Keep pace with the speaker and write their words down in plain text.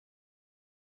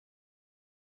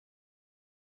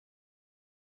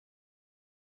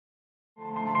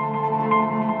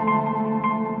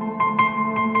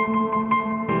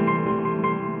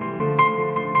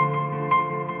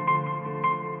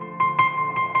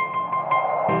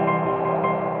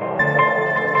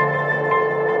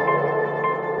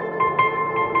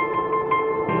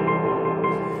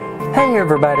Hey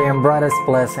everybody, and brightest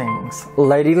blessings.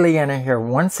 Lady Leeanna here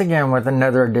once again with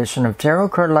another edition of Tarot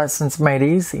Card Lessons Made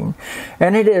Easy.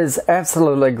 And it is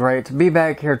absolutely great to be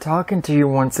back here talking to you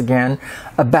once again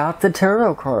about the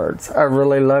tarot cards. I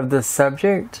really love this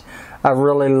subject. I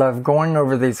really love going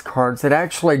over these cards. It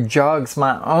actually jogs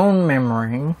my own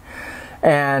memory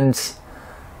and,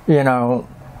 you know,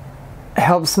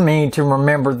 helps me to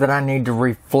remember that I need to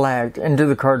reflect into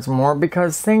the cards more,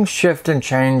 because things shift and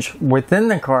change within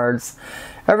the cards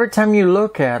every time you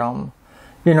look at them.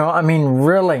 You know, I mean,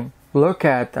 really look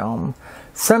at them.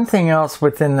 Something else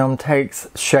within them takes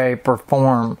shape or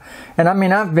form. And I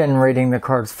mean, I've been reading the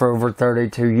cards for over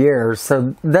 32 years,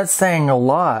 so that's saying a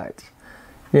lot,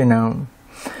 you know.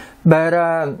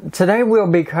 But today we'll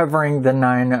be covering the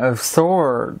Nine of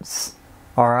Swords.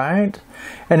 Alright?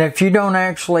 And if you don't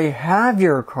actually have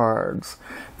your cards,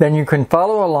 then you can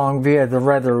follow along via the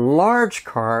rather large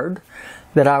card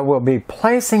that I will be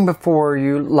placing before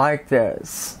you like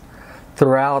this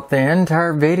throughout the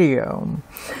entire video.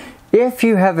 If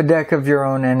you have a deck of your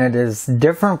own and it is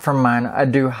different from mine, I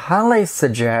do highly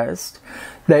suggest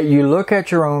that you look at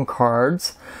your own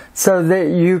cards so that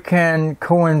you can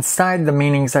coincide the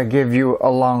meanings I give you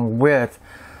along with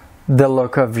the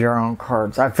look of your own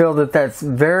cards. I feel that that's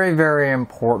very, very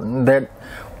important, that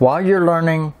while you're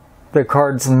learning the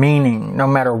card's meaning, no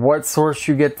matter what source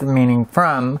you get the meaning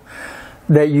from,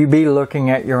 that you be looking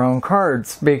at your own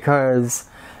cards, because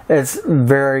it's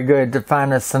very good to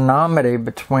find a synonymity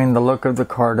between the look of the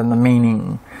card and the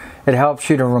meaning. It helps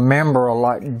you to remember a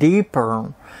lot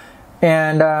deeper,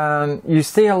 and you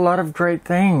see a lot of great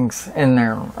things in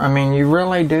there. I mean, you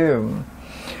really do.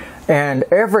 And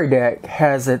every deck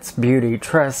has its beauty,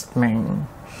 trust me.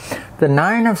 The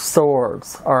Nine of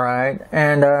Swords, alright?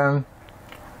 And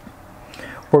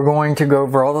we're going to go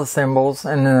over all the symbols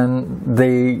and then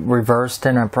the reversed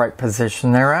and upright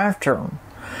position thereafter.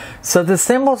 So the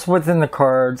symbols within the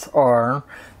cards are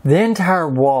the entire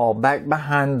wall back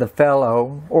behind the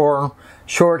fellow or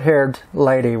short-haired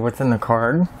lady within the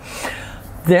card.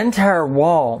 The entire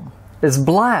wall is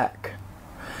black.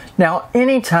 Now,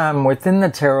 anytime within the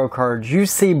tarot cards you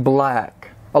see black,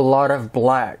 a lot of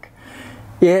black,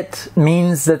 it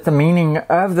means that the meaning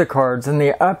of the cards in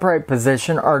the upright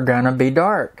position are going to be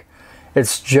dark.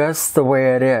 It's just the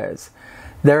way it is.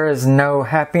 There is no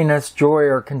happiness, joy,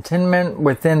 or contentment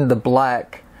within the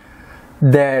black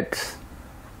that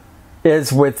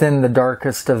is within the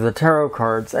darkest of the tarot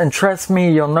cards. And trust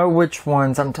me, you'll know which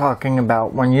ones I'm talking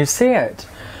about when you see it.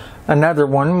 Another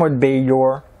one would be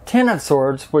your Ten of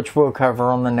Swords, which we'll cover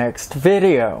on the next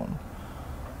video.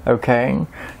 Okay?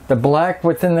 The black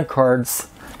within the cards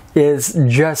is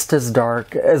just as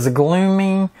dark, as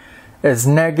gloomy, as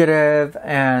negative,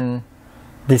 and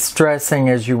distressing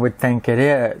as you would think it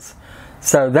is.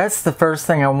 So that's the first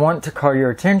thing I want to call your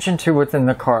attention to within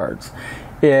the cards,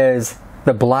 is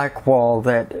the black wall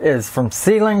that is from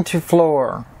ceiling to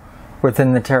floor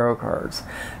within the tarot cards.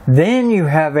 Then you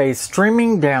have a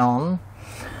streaming down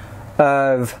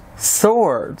of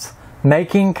swords,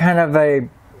 making kind of a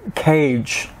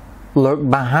cage look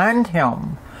behind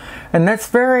him. And that's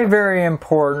very, very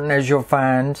important, as you'll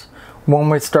find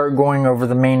when we start going over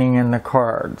the meaning in the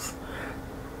cards.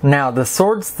 Now, the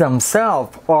swords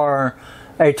themselves are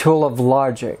a tool of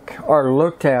logic, are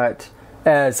looked at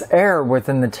as air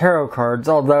within the tarot cards,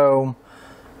 although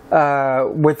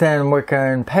within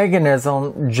Wiccan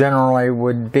paganism generally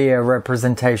would be a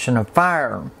representation of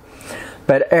fire.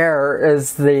 But air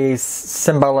is the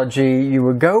symbology you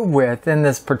would go with in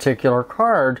this particular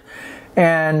card.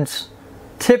 And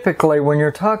typically when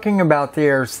you're talking about the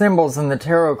air symbols in the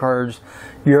tarot cards,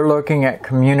 you're looking at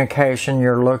communication,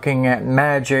 you're looking at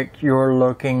magic, you're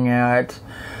looking at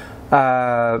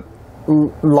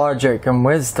logic and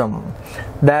wisdom.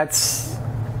 That's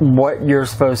what you're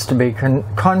supposed to be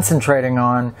concentrating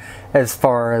on as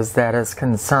far as that is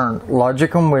concerned.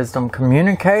 Logic and wisdom,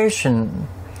 communication,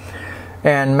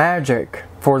 and magic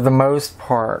for the most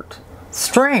part.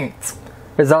 Strength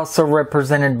is also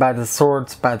represented by the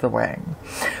swords, by the way.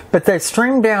 But they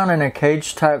stream down in a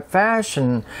cage type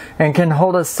fashion and can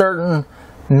hold a certain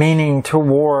meaning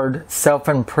toward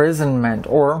self-imprisonment,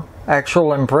 or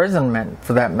actual imprisonment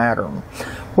for that matter.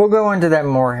 We'll go into that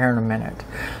more here in a minute.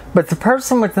 But the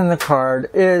person within the card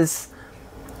is,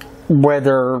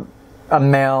 whether a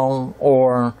male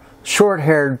or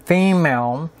short-haired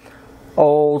female,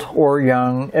 old or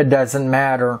young, it doesn't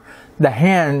matter. The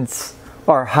hands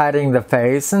are hiding the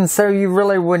face, and so you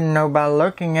really wouldn't know by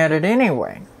looking at it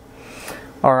anyway.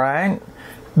 Alright?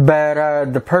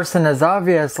 But the person is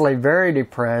obviously very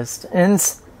depressed, in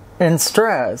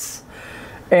stress,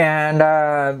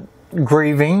 and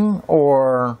grieving,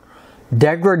 or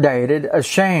degraded,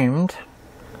 ashamed,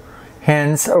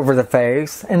 hence over the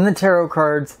face, and the tarot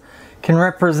cards can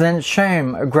represent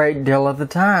shame a great deal of the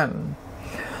time.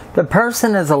 The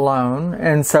person is alone,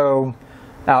 and so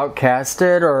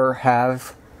outcasted or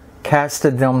have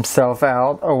casted themselves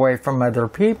out away from other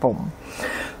people.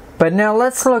 But now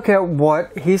let's look at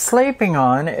what he's sleeping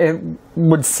on. It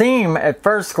would seem at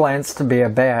first glance to be a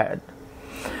bed.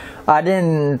 I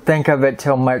didn't think of it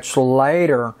till much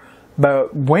later,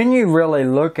 but when you really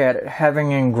look at it,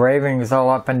 having engravings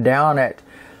all up and down it,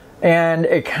 and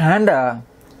it kind of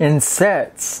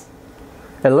insets.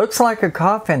 It looks like a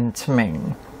coffin to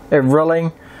me. It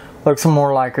really looks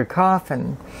more like a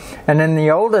coffin. And in the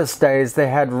oldest days, they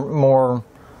had more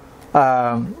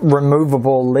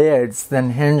removable lids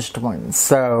than hinged ones.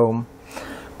 So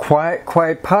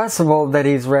quite possible that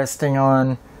he's resting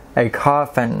on a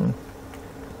coffin.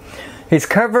 He's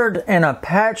covered in a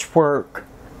patchwork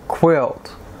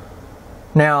quilt.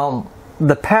 Now,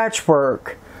 the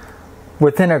patchwork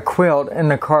within a quilt in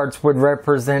the cards would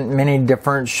represent many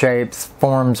different shapes,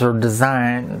 forms, or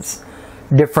designs.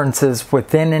 Differences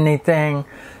within anything.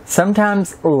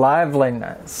 Sometimes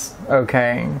liveliness,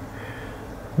 okay?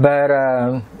 But,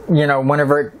 you know,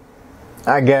 whenever it,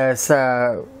 I guess,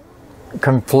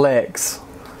 conflicts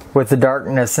with the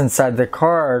darkness inside the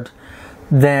card,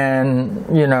 then,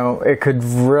 you know, it could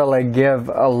really give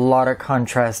a lot of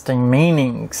contrasting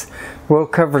meanings. We'll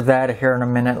cover that here in a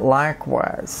minute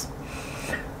likewise.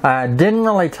 I didn't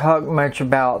really talk much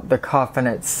about the coffin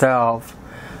itself,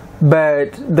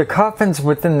 but the coffins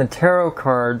within the tarot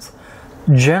cards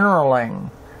generally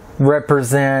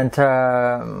represent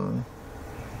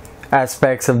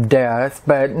aspects of death,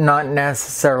 but not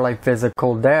necessarily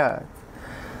physical death.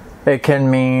 It can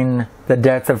mean the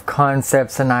death of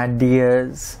concepts and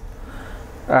ideas,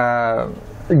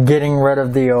 getting rid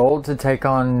of the old to take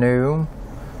on new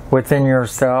within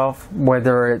yourself,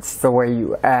 whether it's the way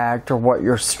you act or what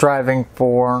you're striving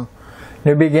for.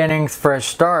 New beginnings, fresh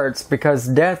starts, because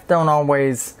death don't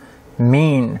always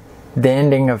mean the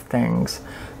ending of things,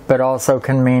 but also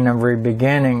can mean a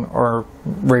re-beginning or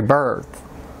rebirth.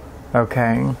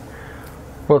 Okay?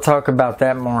 We'll talk about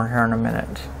that more here in a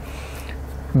minute.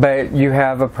 But you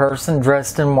have a person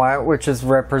dressed in white, which is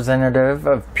representative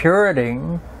of purity.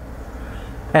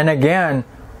 And again,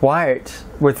 white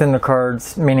within the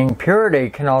cards, meaning purity,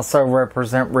 can also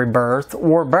represent rebirth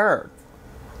or birth.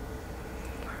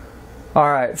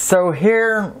 Alright, so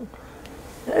here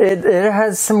it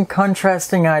has some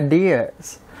contrasting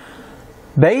ideas.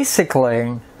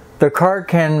 Basically, the card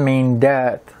can mean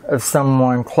death of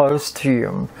someone close to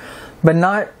you, but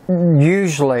not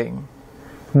usually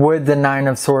would the Nine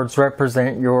of Swords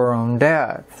represent your own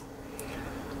death.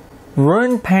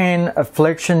 Ruin, pain,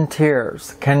 affliction,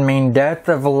 tears can mean death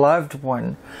of a loved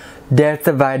one, death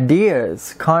of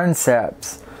ideas,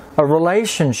 concepts, a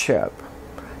relationship,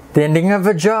 the ending of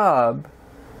a job.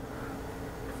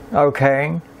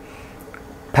 Okay.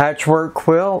 Patchwork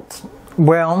quilt.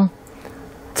 Well,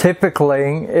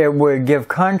 typically it would give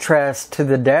contrast to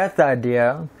the death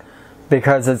idea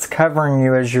because it's covering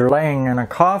you as you're laying in a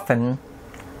coffin.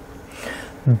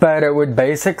 But it would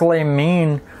basically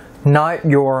mean not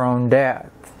your own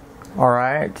death.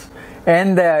 Alright?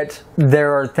 And that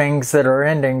there are things that are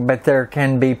ending, but there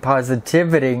can be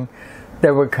positivity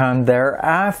that would come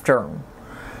thereafter.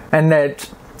 And that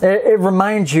it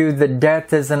reminds you that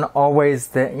death isn't always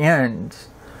the end,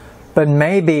 but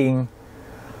maybe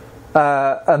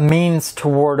a means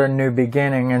toward a new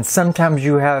beginning. And sometimes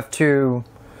you have to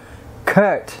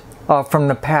cut off from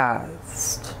the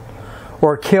past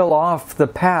or kill off the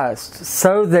past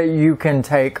so that you can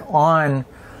take on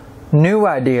new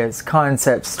ideas,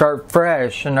 concepts, start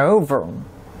fresh and over.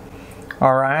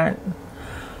 Alright?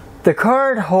 The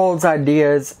card holds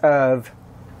ideas of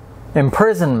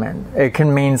imprisonment. It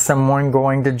can mean someone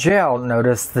going to jail.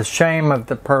 Notice the shame of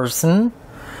the person.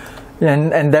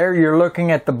 And there you're looking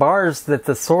at the bars that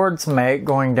the swords make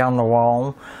going down the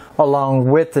wall, along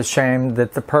with the shame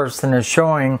that the person is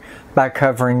showing by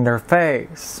covering their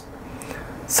face.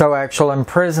 So actual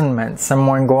imprisonment,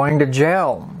 someone going to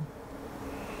jail.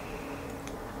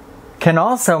 Can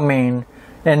also mean,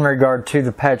 in regard to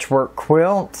the patchwork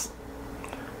quilt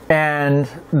and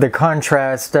the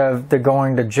contrast of the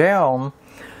going to jail,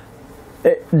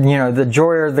 you know, the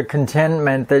joy or the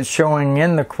contentment that's showing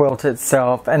in the quilt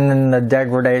itself, and then the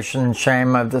degradation and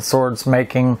shame of the swords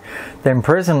making the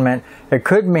imprisonment. It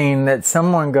could mean that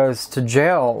someone goes to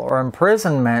jail or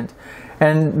imprisonment,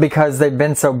 and because they've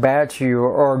been so bad to you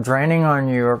or draining on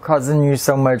you or causing you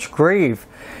so much grief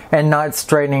and not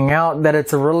straightening out, that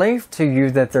it's a relief to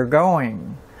you that they're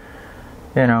going.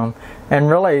 You know, and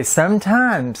really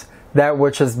sometimes that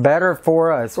which is better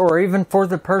for us, or even for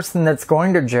the person that's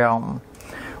going to jail,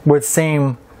 would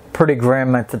seem pretty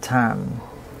grim at the time.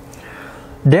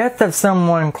 Death of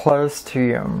someone close to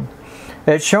you.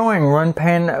 It's showing run,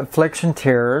 pain, affliction,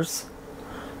 tears.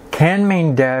 Can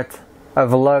mean death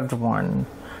of a loved one.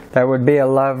 That would be a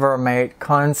lover, a mate,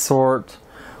 consort,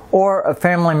 or a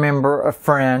family member, a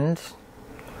friend.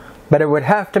 But it would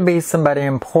have to be somebody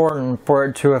important for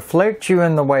it to afflict you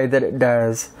in the way that it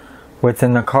does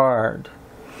within the card.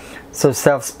 So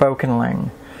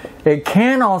self-spokenly. It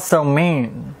can also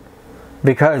mean,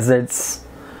 because it's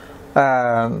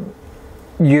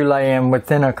you laying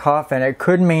within a coffin, it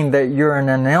could mean that you're in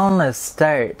an illness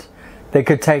state that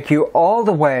could take you all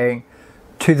the way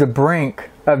to the brink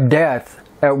of death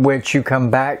at which you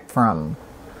come back from.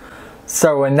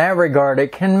 So in that regard,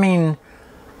 it can mean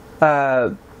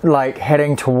like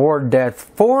heading toward death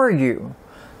for you,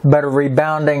 but a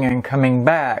rebounding and coming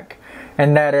back.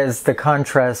 And that is the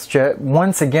contrast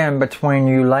once again between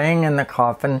you laying in the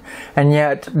coffin and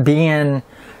yet being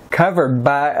covered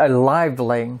by a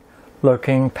lively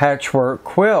looking patchwork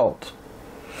quilt.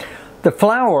 The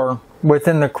flower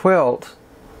within the quilt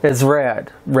is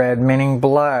red. Red meaning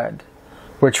blood,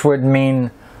 which would mean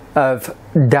of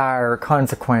dire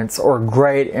consequence or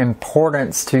great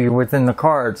importance to you within the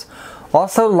cards.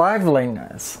 Also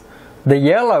liveliness. The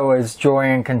yellow is joy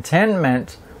and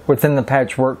contentment within the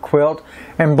patchwork quilt,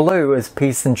 and blue is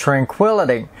peace and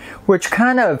tranquility, which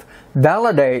kind of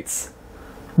validates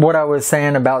what I was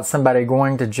saying about somebody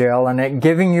going to jail and it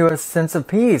giving you a sense of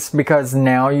peace, because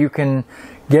now you can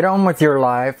get on with your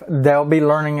life. They'll be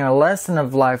learning a lesson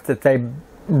of life that they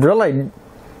really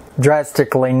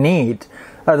drastically need.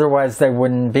 Otherwise they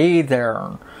wouldn't be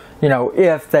there, you know,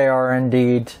 if they are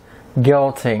indeed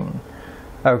guilty.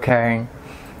 Okay.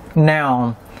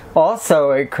 Now,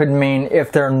 also it could mean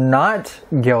if they're not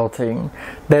guilty,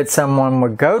 that someone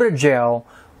would go to jail,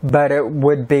 but it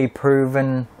would be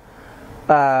proven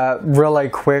really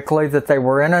quickly that they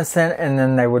were innocent, and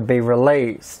then they would be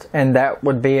released. And that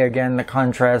would be again the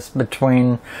contrast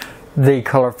between the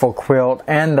colorful quilt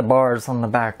and the bars on the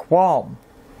back wall.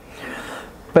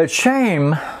 But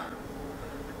shame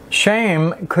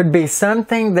could be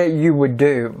something that you would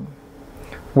do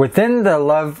within the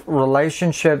love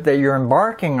relationship that you're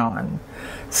embarking on.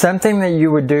 Something that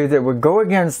you would do that would go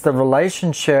against the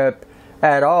relationship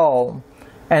at all,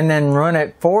 and then run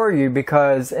it for you,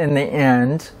 because in the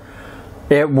end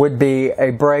it would be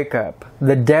a breakup.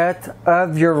 The death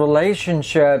of your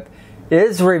relationship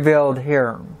is revealed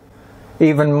here,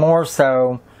 even more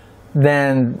so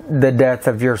than the death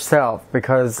of yourself,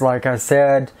 because like I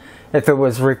said, if it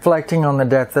was reflecting on the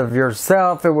death of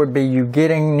yourself, it would be you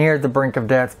getting near the brink of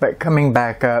death but coming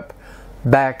back up,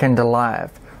 back into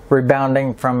life,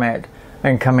 rebounding from it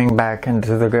and coming back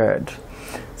into the good.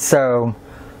 So,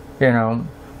 you know,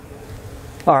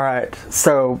 alright,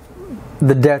 so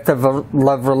the death of a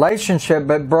love relationship,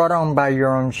 but brought on by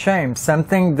your own shame.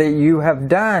 Something that you have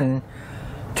done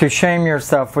to shame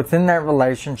yourself within that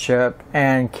relationship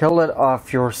and kill it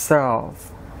off yourself.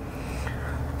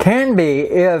 Can be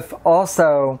if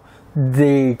also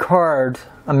the card,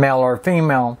 a male or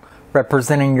female,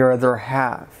 representing your other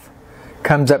half,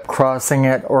 comes up crossing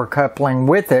it or coupling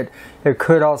with it. It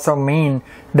could also mean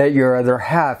that your other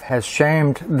half has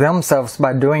shamed themselves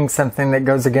by doing something that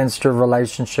goes against your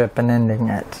relationship and ending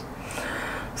it.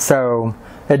 So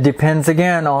it depends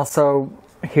again also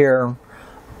here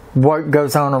what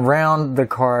goes on around the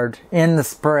card in the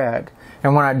spread.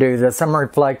 And when I do this, I'm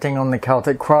reflecting on the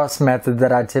Celtic cross method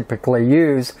that I typically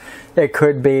use. It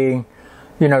could be,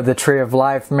 you know, the Tree of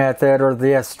Life method or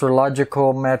the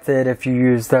astrological method if you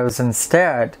use those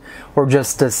instead, or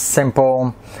just a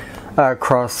simple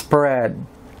cross spread.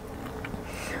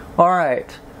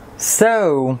 Alright,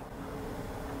 so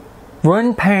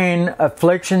run, pain,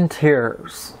 affliction,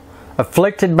 tears.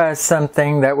 Afflicted by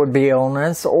something, that would be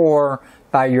illness, or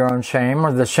by your own shame,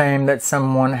 or the shame that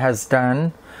someone has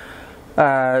done.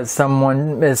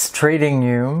 Someone mistreating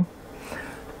you.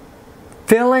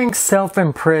 Feeling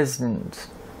self-imprisoned.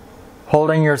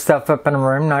 Holding yourself up in a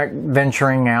room, not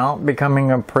venturing out,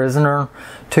 becoming a prisoner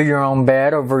to your own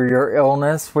bed over your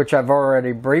illness, which I've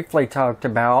already briefly talked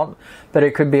about, but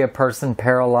it could be a person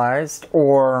paralyzed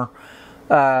or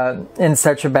in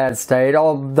such a bad state,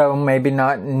 although maybe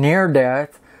not near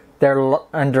death, they're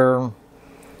under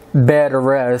bed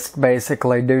arrest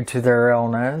basically due to their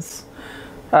illness.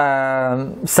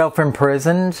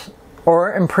 Self-imprisoned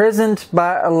or imprisoned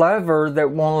by a lover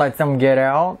that won't let them get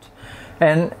out.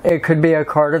 And it could be a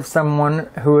card of someone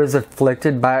who is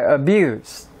afflicted by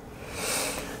abuse.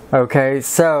 Okay,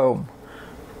 so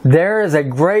There is a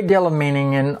great deal of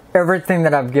meaning in everything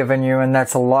that I've given you, and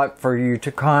that's a lot for you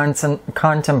to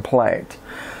contemplate.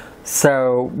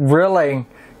 So really,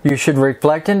 you should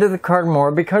reflect into the card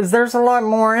more, because there's a lot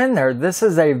more in there. This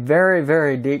is a very,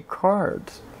 very deep card.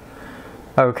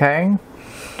 Okay?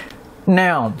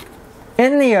 Now,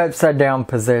 in the upside down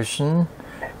position,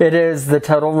 it is the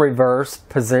total reverse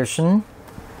position.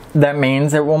 That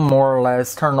means it will more or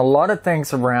less turn a lot of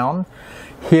things around,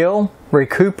 heal,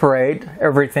 recuperate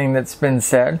everything that's been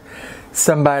said.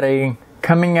 Somebody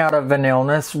coming out of an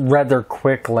illness rather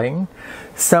quickly.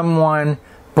 Someone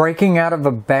breaking out of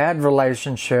a bad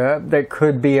relationship that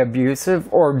could be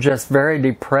abusive or just very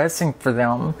depressing for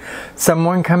them.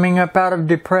 Someone coming up out of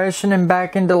depression and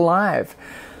back into life.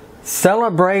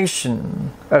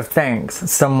 Celebration of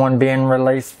things. Someone being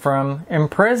released from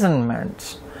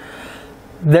imprisonment.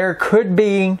 There could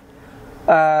be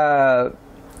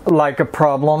like a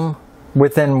problem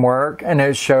within work, and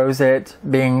it shows it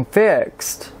being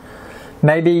fixed.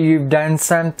 Maybe you've done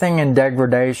something in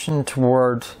degradation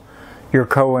toward your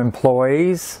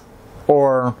co-employees,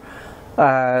 or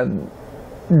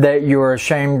that you're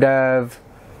ashamed of,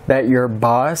 that your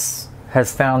boss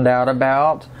has found out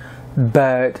about,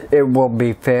 but it will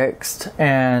be fixed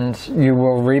and you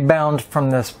will rebound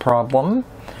from this problem.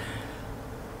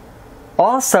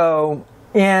 Also,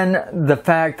 in the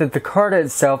fact that the card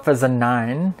itself is a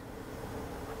 9,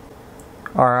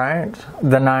 alright,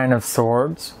 the 9 of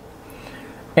Swords,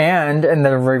 and in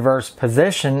the reverse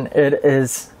position it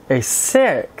is a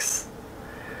 6.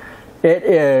 It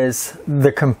is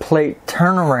the complete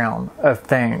turnaround of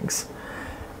things.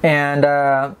 And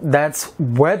that's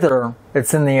whether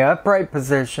it's in the upright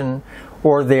position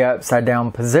or the upside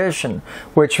down position.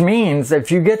 Which means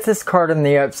if you get this card in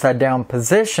the upside down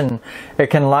position,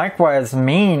 it can likewise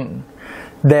mean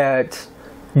that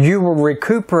you were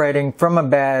recuperating from a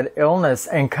bad illness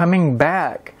and coming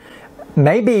back.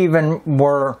 Maybe even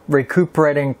were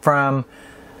recuperating from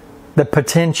the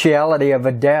potentiality of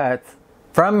a death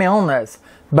from illness,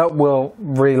 but will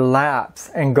relapse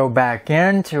and go back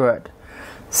into it.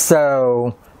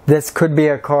 So this could be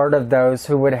a card of those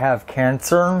who would have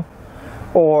cancer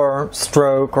or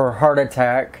stroke or heart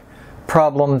attack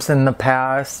problems in the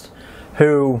past,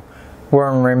 who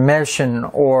were in remission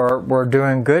or were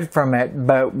doing good from it,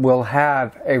 but will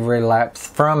have a relapse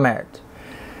from it.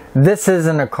 This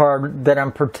isn't a card that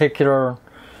I'm particularly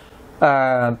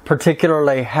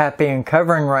happy in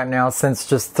covering right now, since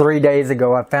just 3 days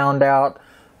ago I found out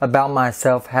about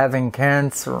myself having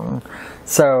cancer.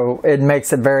 So it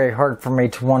makes it very hard for me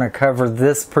to want to cover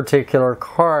this particular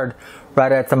card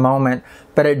right at the moment,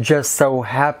 but it just so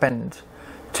happened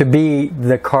to be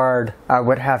the card I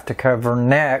would have to cover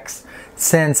next,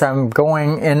 since I'm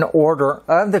going in order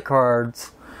of the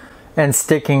cards and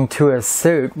sticking to a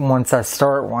suit once I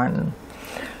start one.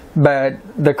 But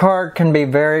the card can be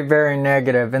very, very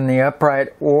negative in the upright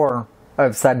or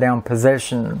upside down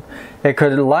position. It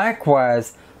could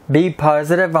likewise be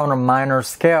positive on a minor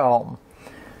scale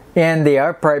in the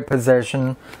upright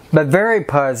position, but very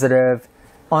positive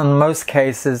on most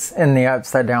cases in the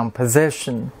upside down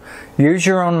position. Use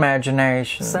your own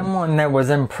imagination. Someone that was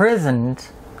imprisoned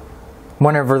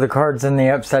whenever the card's in the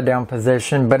upside down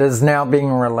position, but is now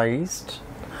being released.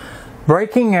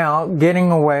 Breaking out,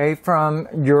 getting away from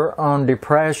your own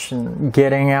depression,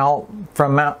 getting out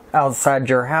from outside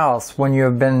your house when you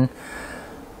have been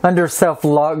under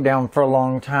self-lockdown for a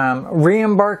long time.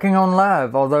 Re-embarking on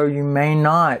love, although you may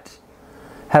not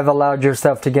have allowed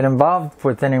yourself to get involved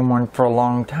with anyone for a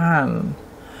long time.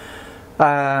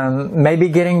 Maybe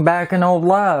getting back in old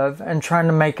love and trying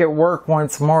to make it work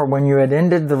once more when you had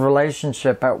ended the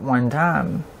relationship at one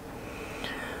time.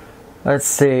 Let's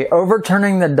see.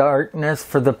 Overturning the darkness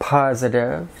for the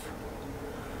positive.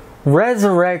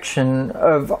 Resurrection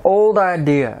of old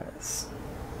ideas.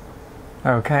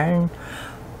 Okay?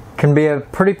 Can be a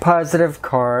pretty positive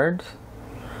card.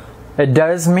 It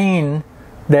does mean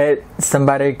that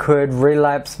somebody could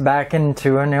relapse back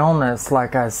into an illness,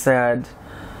 like I said,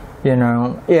 you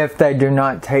know, if they do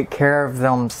not take care of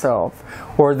themselves.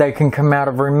 Or they can come out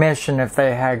of remission if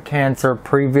they had cancer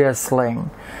previously.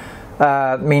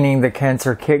 Meaning the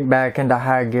cancer kicked back into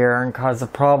high gear and caused a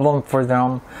problem for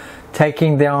them,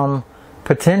 taking them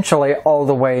potentially all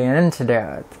the way into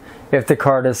death, if the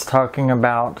card is talking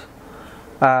about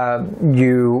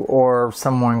you or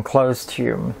someone close to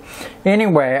you.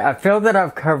 Anyway, I feel that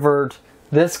I've covered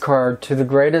this card to the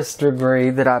greatest degree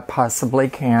that I possibly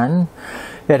can.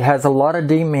 It has a lot of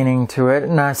deep meaning to it,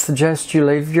 and I suggest you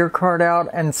leave your card out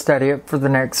and study it for the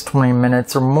next 20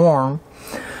 minutes or more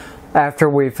after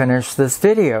we finish this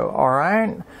video,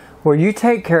 alright? Well, you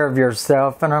take care of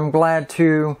yourself, and I'm glad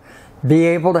to be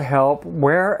able to help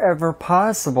wherever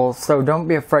possible, so don't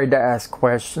be afraid to ask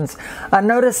questions. I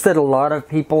noticed that a lot of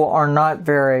people are not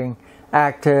very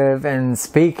active in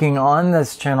speaking on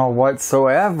this channel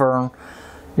whatsoever.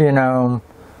 You know,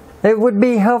 it would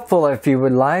be helpful if you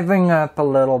would liven up a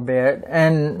little bit,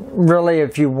 and really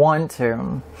if you want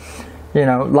to, you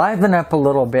know, liven up a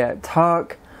little bit.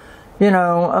 Talk, you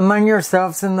know, among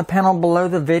yourselves in the panel below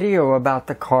the video about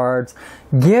the cards.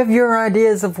 Give your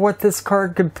ideas of what this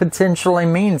card could potentially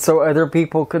mean so other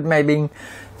people could maybe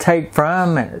take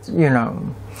from it, you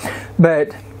know.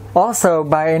 But also,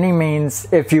 by any means,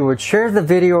 if you would share the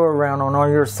video around on all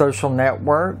your social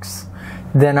networks,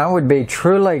 then I would be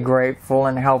truly grateful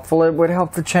and helpful. It would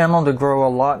help the channel to grow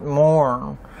a lot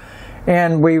more.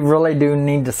 And we really do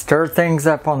need to stir things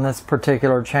up on this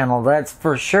particular channel, that's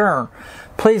for sure.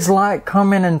 Please like,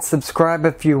 comment, and subscribe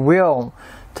if you will,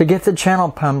 to get the channel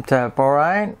pumped up,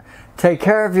 alright? Take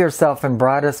care of yourself and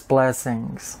brightest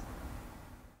blessings.